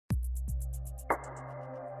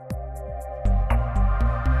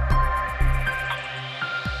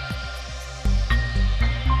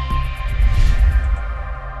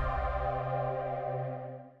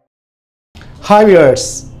Hi viewers,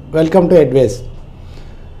 welcome to advice.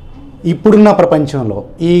 ఇప్పుడున్న ప్రపంచంలో,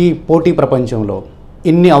 ఈ పోటీ ప్రపంచంలో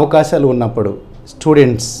ఇన్ని అవకాశాలు ఉన్నప్పుడు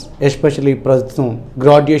స్టూడెంట్స్ ఎస్పెషల్లీ ప్రస్తుతం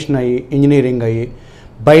గ్రాడ్యుయేషన్ అయ్యి ఇంజనీరింగ్ అయ్యి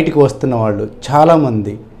బయటికి వస్తున్న వాళ్ళు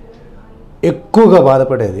చాలామంది ఎక్కువగా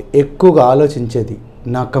బాధపడేది, ఎక్కువగా ఆలోచించేది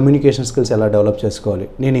నా కమ్యూనికేషన్ స్కిల్స్ ఎలా డెవలప్ చేసుకోవాలి,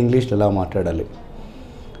 నేను ఇంగ్లీష్లో ఎలా మాట్లాడాలి.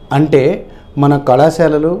 అంటే మన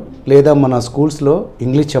కళాశాలలు లేదా మన స్కూల్స్లో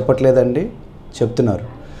ఇంగ్లీష్ చెప్పట్లేదండి, చెప్తున్నారు.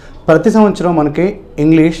 ప్రతి సంవత్సరం మనకి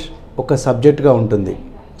ఇంగ్లీష్ ఒక సబ్జెక్ట్గా ఉంటుంది.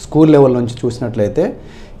 స్కూల్ లెవెల్ నుంచి చూసినట్లయితే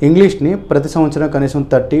ఇంగ్లీష్ని ప్రతి సంవత్సరం కనీసం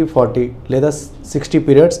 30, 40 లేదా 60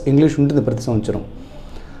 పీరియడ్స్ ఇంగ్లీష్ ఉంటుంది ప్రతి సంవత్సరం.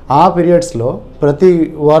 ఆ పీరియడ్స్లో ప్రతి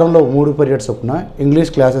వారంలో 3 పీరియడ్స్ చొప్పున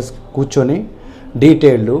ఇంగ్లీష్ క్లాసెస్ కూర్చొని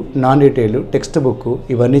detailed, non detailed, text book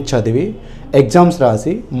ఇవన్నీ చదివి ఎగ్జామ్స్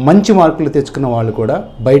రాసి మంచి మార్కులు తెచ్చుకున్న వాళ్ళు కూడా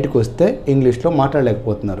బయటకు వస్తే ఇంగ్లీష్లో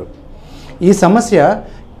మాట్లాడలేకపోతున్నారు. ఈ సమస్య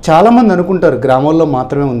చాలామంది అనుకుంటారు గ్రామాల్లో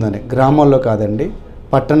మాత్రమే ఉందని. గ్రామాల్లో కాదండి,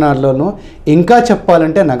 పట్టణాల్లోనూ, ఇంకా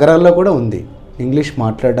చెప్పాలంటే నగరాల్లో కూడా ఉంది ఇంగ్లీష్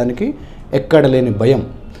మాట్లాడడానికి ఎక్కడ లేని భయం.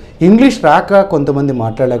 ఇంగ్లీష్ రాక కొంతమంది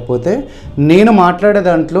మాట్లాడలేకపోతే నేను మాట్లాడే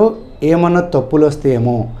దాంట్లో ఏమన్నా తప్పులు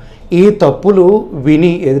వస్తాయేమో, ఈ తప్పులు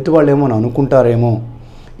విని ఎదుటి వాళ్ళు ఏమో అనుకుంటారేమో,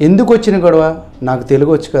 ఎందుకు వచ్చిన గొడవ, నాకు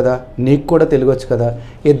తెలుగు వచ్చు కదా, నీకు కూడా తెలుగు వచ్చు కదా,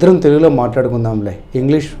 ఇద్దరం తెలుగులో మాట్లాడుకుందాంలే,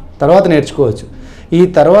 ఇంగ్లీష్ తర్వాత నేర్చుకోవచ్చు. ఈ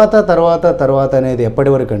తర్వాత అనేది ఎప్పటి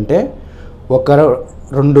వరకు అంటే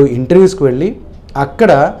 1-2 ఇంటర్వ్యూస్కి వెళ్ళి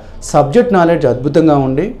అక్కడ సబ్జెక్ట్ నాలెడ్జ్ అద్భుతంగా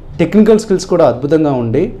ఉండి, టెక్నికల్ స్కిల్స్ కూడా అద్భుతంగా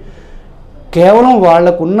ఉండి, కేవలం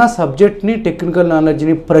వాళ్ళకున్న సబ్జెక్ట్ని, టెక్నికల్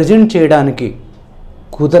నాలెడ్జ్ని ప్రజెంట్ చేయడానికి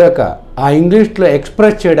కుదరక, ఆ ఇంగ్లీష్లో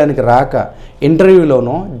ఎక్స్ప్రెస్ చేయడానికి రాక,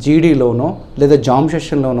 ఇంటర్వ్యూలోనో, జీడీలోనో లేదా జామ్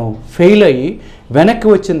సెషన్లోనో ఫెయిల్ అయ్యి వెనక్కి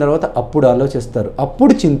వచ్చిన తర్వాత అప్పుడు ఆలోచిస్తారు,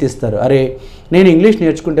 అప్పుడు చింతిస్తారు, అరే నేను ఇంగ్లీష్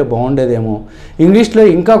నేర్చుకుంటే బాగుండేదేమో, ఇంగ్లీష్లో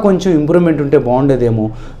ఇంకా కొంచెం ఇంప్రూవ్మెంట్ ఉంటే బాగుండేదేమో,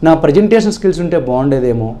 నా ప్రజెంటేషన్ స్కిల్స్ ఉంటే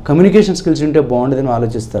బాగుండేదేమో, కమ్యూనికేషన్ స్కిల్స్ ఉంటే బాగుండేదేమో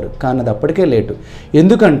ఆలోచిస్తారు. కానీ అది అప్పటికే లేటు.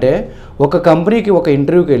 ఎందుకంటే ఒక కంపెనీకి ఒక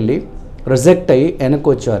ఇంటర్వ్యూకి వెళ్ళి రిజెక్ట్ అయ్యి వెనక్కి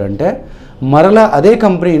వచ్చారంటే మరలా అదే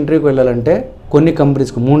కంపెనీ ఇంటర్వ్యూకి వెళ్ళాలంటే కొన్ని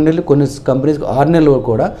కంపెనీస్కి 3 నెలలు, కొన్ని కంపెనీస్కి 6 నెలలు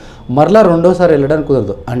కూడా మరలా రెండోసారి వెళ్ళడానికి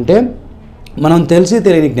కుదరదు. అంటే మనం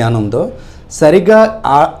తెలియని జ్ఞానంతో సరిగ్గా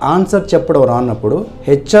ఆన్సర్ చెప్పడం రానప్పుడు,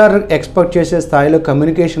 హెచ్ఆర్ ఎక్స్పెక్ట్ చేసే స్థాయిలో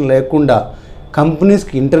కమ్యూనికేషన్ లేకుండా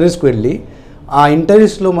కంపెనీస్కి ఇంటర్వ్యూస్కి వెళ్ళి ఆ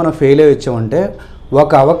ఇంటర్వ్యూస్లో మనం ఫెయిల్ అయ్యి వచ్చామంటే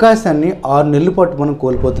ఒక అవకాశాన్ని 6 నెలల పాటు మనం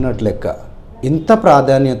కోల్పోతున్నట్లు లెక్క. ఇంత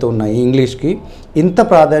ప్రాధాన్యత ఉన్న ఈ ఇంగ్లీష్కి, ఇంత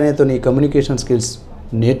ప్రాధాన్యత ఉన్న ఈ కమ్యూనికేషన్ స్కిల్స్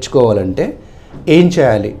నేర్చుకోవాలంటే ఏం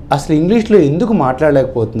చేయాలి? అసలు ఇంగ్లీష్లో ఎందుకు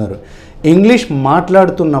మాట్లాడలేకపోతున్నారు? ఇంగ్లీష్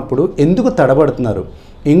మాట్లాడుతున్నప్పుడు ఎందుకు తడబడుతున్నారు?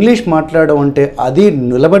 ఇంగ్లీష్ మాట్లాడడం అంటే, అది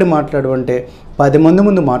నిలబడి మాట్లాడడం అంటే, 10 మంది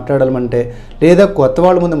ముందు మాట్లాడడం అంటే, లేదా కొత్త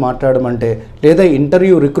వాళ్ళ ముందు మాట్లాడడం అంటే, లేదా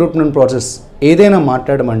ఇంటర్వ్యూ రిక్రూట్మెంట్ ప్రాసెస్ ఏదైనా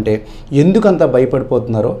మాట్లాడడం అంటే ఎందుకు అంత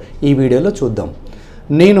భయపడిపోతున్నారో ఈ వీడియోలో చూద్దాం.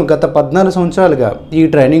 నేను గత 14 సంవత్సరాలుగా ఈ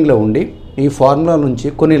ట్రైనింగ్లో ఉండి ఈ ఫార్ములా నుంచి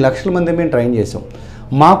కొన్ని లక్షల మంది మేము ట్రైన్ చేసాం.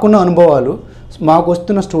 మాకున్న అనుభవాలు, మాకు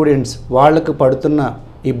వస్తున్న స్టూడెంట్స్ వాళ్ళకు పడుతున్న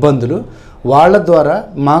ఇబ్బందులు, వాళ్ళ ద్వారా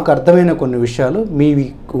మాకు అర్థమైన కొన్ని విషయాలు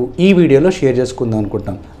మీకు ఈ వీడియోలో షేర్ చేసుకుందాం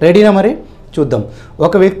అనుకుంటాం. రెడీనా? మరి చూద్దాం.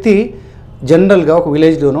 ఒక వ్యక్తి జనరల్గా ఒక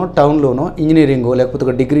విలేజ్లోనో, టౌన్లోనో ఇంజనీరింగో లేకపోతే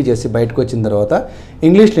ఒక డిగ్రీ చేసి బయటకు వచ్చిన తర్వాత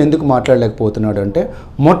ఇంగ్లీష్లో ఎందుకు మాట్లాడలేకపోతున్నాడు అంటే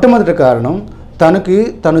మొట్టమొదటి కారణం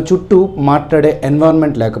తన చుట్టూ మాట్లాడే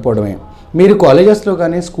ఎన్వైర్న్మెంట్ లేకపోవడమే. మీరు కాలేజెస్లో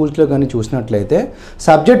కానీ స్కూల్స్లో కానీ చూసినట్లయితే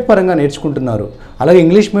సబ్జెక్ట్ పరంగా నేర్చుకుంటున్నారు. అలాగే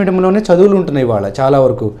ఇంగ్లీష్ మీడియంలోనే చదువులు ఉంటున్నాయి ఇవాళ చాలా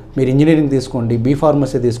వరకు. మీరు ఇంజనీరింగ్ తీసుకోండి,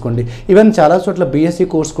 బీఫార్మసీ తీసుకోండి, ఈవెన్ చాలా చోట్ల బీఎస్సీ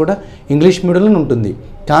కోర్స్ కూడా ఇంగ్లీష్ మీడియంలో ఉంటుంది.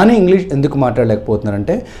 కానీ ఇంగ్లీష్ ఎందుకు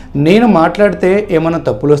మాట్లాడలేకపోతున్నారంటే నేను మాట్లాడితే ఏమైనా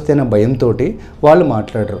తప్పులు వస్తేనే భయంతో వాళ్ళు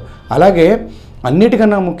మాట్లాడరు. అలాగే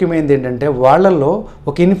అన్నిటికన్నా ముఖ్యమైనది ఏంటంటే వాళ్ళల్లో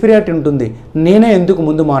ఒక ఇన్ఫీరియారిటీ ఉంటుంది. నేనే ఎందుకు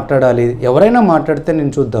ముందు మాట్లాడాలి, ఎవరైనా మాట్లాడితే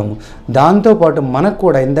నేను చూద్దాము. దాంతోపాటు మనకు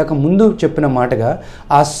కూడా ఇందాక ముందు చెప్పిన మాటగా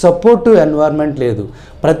ఆ సపోర్టివ్ ఎన్వైర్న్మెంట్ లేదు.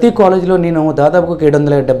 ప్రతి కాలేజీలో నేను దాదాపుగా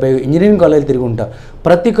 770 ఇంజనీరింగ్ కాలేజీలు తిరిగి ఉంటా.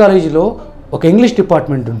 ప్రతి కాలేజీలో ఒక ఇంగ్లీష్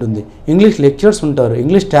డిపార్ట్మెంట్ ఉంటుంది, ఇంగ్లీష్ లెక్చరర్స్ ఉంటారు,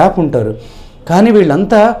 ఇంగ్లీష్ స్టాఫ్ ఉంటారు. కానీ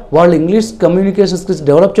వీళ్ళంతా వాళ్ళు ఇంగ్లీష్ కమ్యూనికేషన్ స్కిల్స్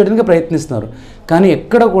డెవలప్ చేయడానికి ప్రయత్నిస్తున్నారు. కానీ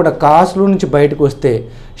ఎక్కడ కూడా క్లాస్లో నుంచి బయటకు వస్తే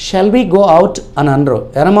షెల్ వి గో అవుట్ అని అనరు.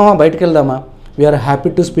 ఎరమామా బయటకు వెళ్దామా, we are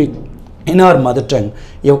happy to speak in our mother tongue.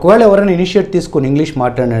 ఒకవేళ ఎవరైనా ఇనిషియేట్ తీసుకొని ఇంగ్లీష్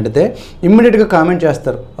మాట్లాడినట్టయితే ఇమ్మీడియట్గా కామెంట్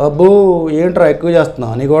చేస్తారు, అబ్బో ఏంట్రా ఎక్కువ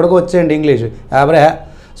చేస్తున్నావు, నీకు కూడా వచ్చేయండి ఇంగ్లీష్ యాబ్రా.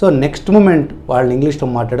 సో నెక్స్ట్ మూమెంట్ వాళ్ళు ఇంగ్లీష్లో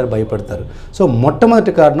మాట్లాడారు, భయపడతారు. సో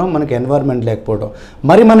మొట్టమొదటి కారణం మనకి ఎన్వైర్న్మెంట్ లేకపోవడం.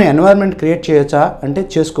 మరి మనం ఎన్వైర్న్మెంట్ క్రియేట్ చేయొచ్చా అంటే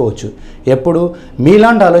చేసుకోవచ్చు. ఎప్పుడు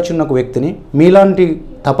మీలాంటి ఆలోచన ఒక వ్యక్తిని, మీలాంటి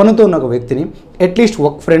తపనతో ఉన్న ఒక వ్యక్తిని, అట్లీస్ట్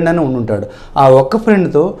ఒక ఫ్రెండ్ అని ఉండుంటాడు. ఆ ఒక్క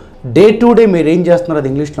ఫ్రెండ్తో డే టు డే మీరు ఏం చేస్తున్నారు అది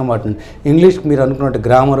ఇంగ్లీష్లో మాట్లాడండి. ఇంగ్లీష్ మీరు అనుకున్నట్టు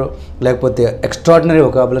గ్రామరు లేకపోతే ఎక్స్ట్రాడినరీ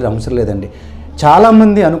వొకాబులరీ అవసరం లేదండి.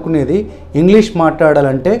 చాలామంది అనుకునేది ఇంగ్లీష్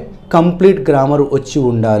మాట్లాడాలంటే కంప్లీట్ గ్రామర్ వచ్చి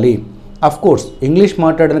ఉండాలి. అఫ్ కోర్స్ ఇంగ్లీష్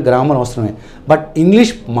మాట్లాడడానికి గ్రామర్ అవసరమే, బట్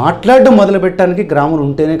ఇంగ్లీష్ మాట్లాడడం మొదలుపెట్టడానికి గ్రామర్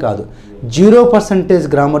ఉంటేనే కాదు, 0%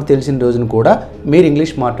 గ్రామర్ తెలిసిన రోజున కూడా మీరు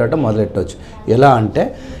ఇంగ్లీష్ మాట్లాడడం మొదలెట్టవచ్చు. ఎలా అంటే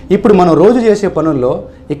ఇప్పుడు మనం రోజు చేసే పనుల్లో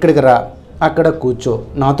ఇక్కడికి రా, అక్కడ కూర్చో,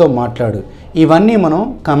 నాతో మాట్లాడు, ఇవన్నీ మనం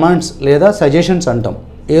కమాండ్స్ లేదా సజెషన్స్ అంటాం.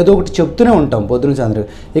 ఏదో ఒకటి చెప్తూనే ఉంటాం పొద్దున సాయంత్రం.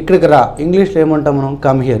 ఇక్కడికి రా ఇంగ్లీష్లో ఏమంటాం మనం?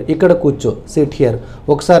 Come here. ఇక్కడ కూర్చో, సిట్ హియర్.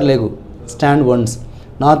 ఒకసారి లేగు, స్టాండ్ వన్స్.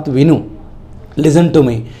 నాట్ విను, లిజన్ టు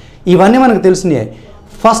మీ. ఇవన్నీ మనకు తెలిసినాయి.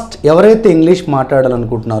 ఫస్ట్ ఎవరైతే ఇంగ్లీష్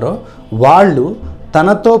మాట్లాడాలనుకుంటున్నారో వాళ్ళు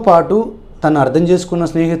తనతో పాటు తను అర్థం చేసుకున్న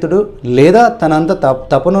స్నేహితుడు లేదా తనంత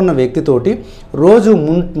తపనున్న వ్యక్తితోటి రోజు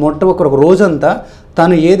ఒక రోజంతా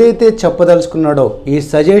తను ఏదైతే చెప్పదలుచుకున్నాడో ఈ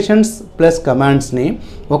సజెషన్స్ ప్లస్ కమాండ్స్ని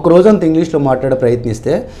ఒక రోజంతా ఇంగ్లీష్లో మాట్లాడే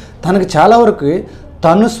ప్రయత్నిస్తే తనకు చాలా వరకు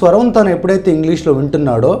తను స్వరం తను ఎప్పుడైతే ఇంగ్లీష్లో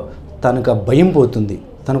వింటున్నాడో తనకు ఆ భయం పోతుంది,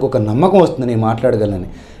 తనకు ఒక నమ్మకం వస్తుంది నేను మాట్లాడగలని.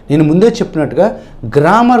 నేను ముందే చెప్పినట్టుగా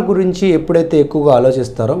గ్రామర్ గురించి ఎప్పుడైతే ఎక్కువగా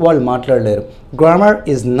ఆలోచిస్తారో వాళ్ళు మాట్లాడలేరు. Grammar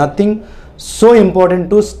is nothing so important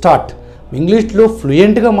to start. ఇంగ్లీష్లో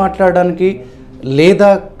ఫ్లూయెంట్గా మాట్లాడడానికి లేదా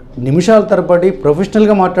నిమిషాల తరబడి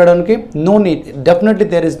ప్రొఫెషనల్గా మాట్లాడడానికి no need, definitely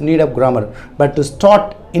there is need of grammar, but to start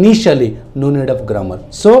initially no need of grammar.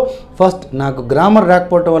 So first నాకు గ్రామర్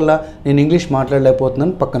రాకపోవటం వల్ల నేను ఇంగ్లీష్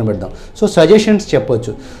మాట్లాడలేకపోతున్నాను పక్కన పెడదాం. సో సజెషన్స్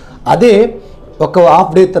చెప్పొచ్చు. అదే ఒక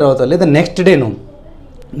హాఫ్ డే తర్వాత లేదా నెక్స్ట్ డేను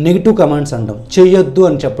నెగిటివ్ కమాండ్స్ అంటాం, చెయ్యొద్దు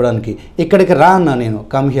అని చెప్పడానికి. ఇక్కడికి రా అన్నా నేను,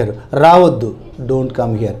 కమ్ హియర్. రావద్దు, డోంట్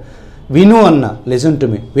కమ్ హియర్. విను అన్న, listen to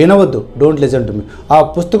me. వినవద్దు, don't listen to me. ఆ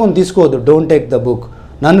పుస్తకం తీసుకోవద్దు, డోంట్ టేక్ ద బుక్.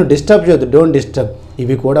 నన్ను డిస్టర్బ్ చేయొద్దు, డోంట్ డిస్టర్బ్.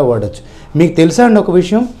 ఇవి కూడా వాడచ్చు. మీకు తెలుసా అండి ఒక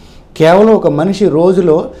విషయం, కేవలం ఒక మనిషి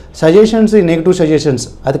రోజులో సజెషన్స్, నెగిటివ్ సజెషన్స్,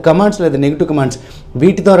 అది కమాండ్స్ లేదా నెగిటివ్ కమాండ్స్,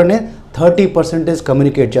 వీటి ద్వారానే 30%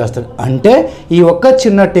 కమ్యూనికేట్ చేస్తాడు. అంటే ఈ ఒక్క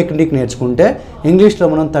చిన్న టెక్నిక్ నేర్చుకుంటే ఇంగ్లీష్లో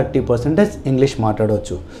మనం 30% ఇంగ్లీష్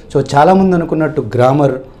మాట్లాడవచ్చు. సో చాలామంది అనుకున్నట్టు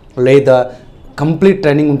గ్రామర్ లేదా కంప్లీట్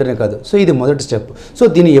ట్రైనింగ్ ఉంటేనే కాదు. సో ఇది మొదటి స్టెప్. సో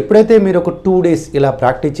దీన్ని ఎప్పుడైతే మీరు ఒక 2 days ఇలా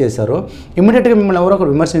ప్రాక్టీస్ చేశారో ఇమ్మీడియట్గా మిమ్మల్ని ఎవరో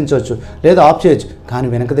ఒకరు విమర్శించవచ్చు లేదా ఆఫ్ చేయొచ్చు, కానీ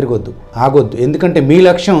వెనక తిరగొద్దు, ఆగొద్దు. ఎందుకంటే మీ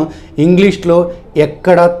లక్ష్యం ఇంగ్లీష్లో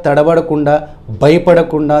ఎక్కడ తడబడకుండా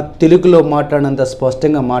భయపడకుండా తెలుగులో మాట్లాడినంత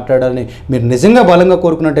స్పష్టంగా మాట్లాడాలని మీరు నిజంగా బలంగా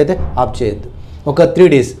కోరుకున్నట్టయితే ఆఫ్ చేయొద్దు. ఒక 3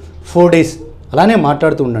 days 4 days అలానే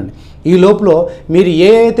మాట్లాడుతూ ఉండండి. ఈ లోపల మీరు ఏ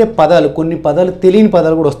అయితే పదాలు, కొన్ని పదాలు తెలియని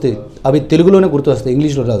పదాలు కూడా వస్తాయి, అవి తెలుగులోనే గుర్తు వస్తాయి,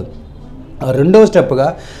 ఇంగ్లీష్లో రాదు. రెండవ స్టెప్గా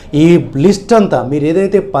ఈ లిస్ట్ అంతా మీరు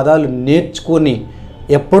ఏదైతే పదాలు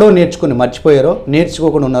ఎప్పుడో నేర్చుకొని మర్చిపోయారో,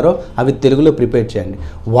 నేర్చుకోకుండా ఉన్నారో అవి తెలుగులో ప్రిపేర్ చేయండి.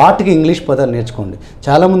 వాటికి ఇంగ్లీష్ పదాలు నేర్చుకోండి.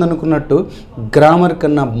 చాలామంది అనుకున్నట్టు గ్రామర్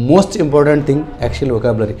కన్నా most important thing actual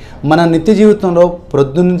vocabulary. మన నిత్య జీవితంలో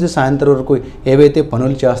ప్రొద్దు నుంచి సాయంత్రం వరకు ఏవైతే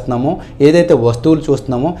పనులు చేస్తున్నామో, ఏదైతే వస్తువులు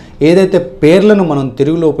చూస్తున్నామో, ఏదైతే పేర్లను మనం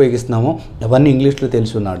తెలుగులో ఉపయోగిస్తున్నామో అవన్నీ ఇంగ్లీష్లో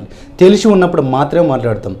తెలిసి ఉన్నప్పుడు మాత్రమే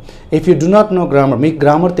మాట్లాడతాం. If you do not no grammar, మీకు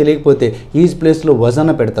గ్రామర్ తెలియకపోతే ఈజ్ ప్లేస్లో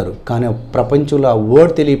వజన పెడతారు, కానీ ప్రపంచంలో ఆ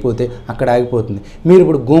వర్డ్ తెలియకపోతే అక్కడ ఆగిపోతుంది. మీరు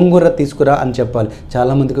ఇప్పుడు గోంగూర తీసుకురా అని చెప్పాలి,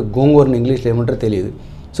 చాలామందికి గోంగూరని ఇంగ్లీష్లో ఏమంటారో తెలియదు.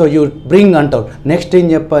 సో యూ బ్రింగ్ అంటారు, నెక్స్ట్ ఏం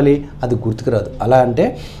చెప్పాలి అది గుర్తుకురాదు. అలా అంటే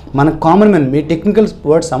మన కామన్ మ్యాన్, మీ టెక్నికల్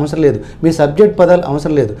వర్డ్స్ అవసరం లేదు, మీ సబ్జెక్ట్ పదాలు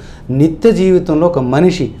అవసరం లేదు. నిత్య జీవితంలో ఒక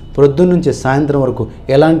మనిషి ప్రొద్దున నుంచి సాయంత్రం వరకు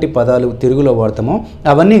ఎలాంటి పదాలు తెలుగులో వాడతామో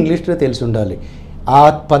అవన్నీ ఇంగ్లీష్లో తెలిసి ఉండాలి. ఆ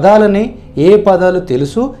పదాలని ఏ పదాలు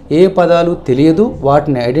తెలుసు ఏ పదాలు తెలియదు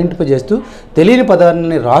వాటిని ఐడెంటిఫై చేస్తూ తెలియని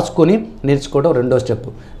పదాలని రాసుకొని నేర్చుకోవడం రెండో స్టెప్.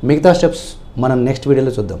 మిగతా స్టెప్స్ మనం నెక్స్ట్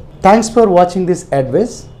వీడియోలో చూద్దాం. Thanks for watching this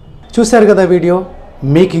advice. చూశారు కదా వీడియో.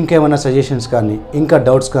 మీకు ఇంకేమైనా సజెషన్స్ కానీ ఇంకా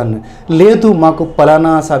డౌట్స్ కానీ, లేదు మాకు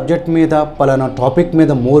పలానా సబ్జెక్ట్ మీద పలానా టాపిక్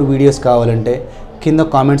మీద మోర్ వీడియోస్ కావాలంటే కింద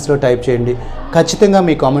కామెంట్స్లో టైప్ చేయండి. ఖచ్చితంగా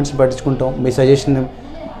మీ కామెంట్స్ని పట్టించుకుంటాం, మీ సజెషన్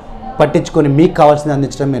పట్టించుకొని మీకు కావాల్సింది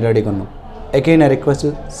అందించడం మేము రెడీగా ఉన్నాం. Again, I request you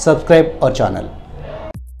subscribe our channel.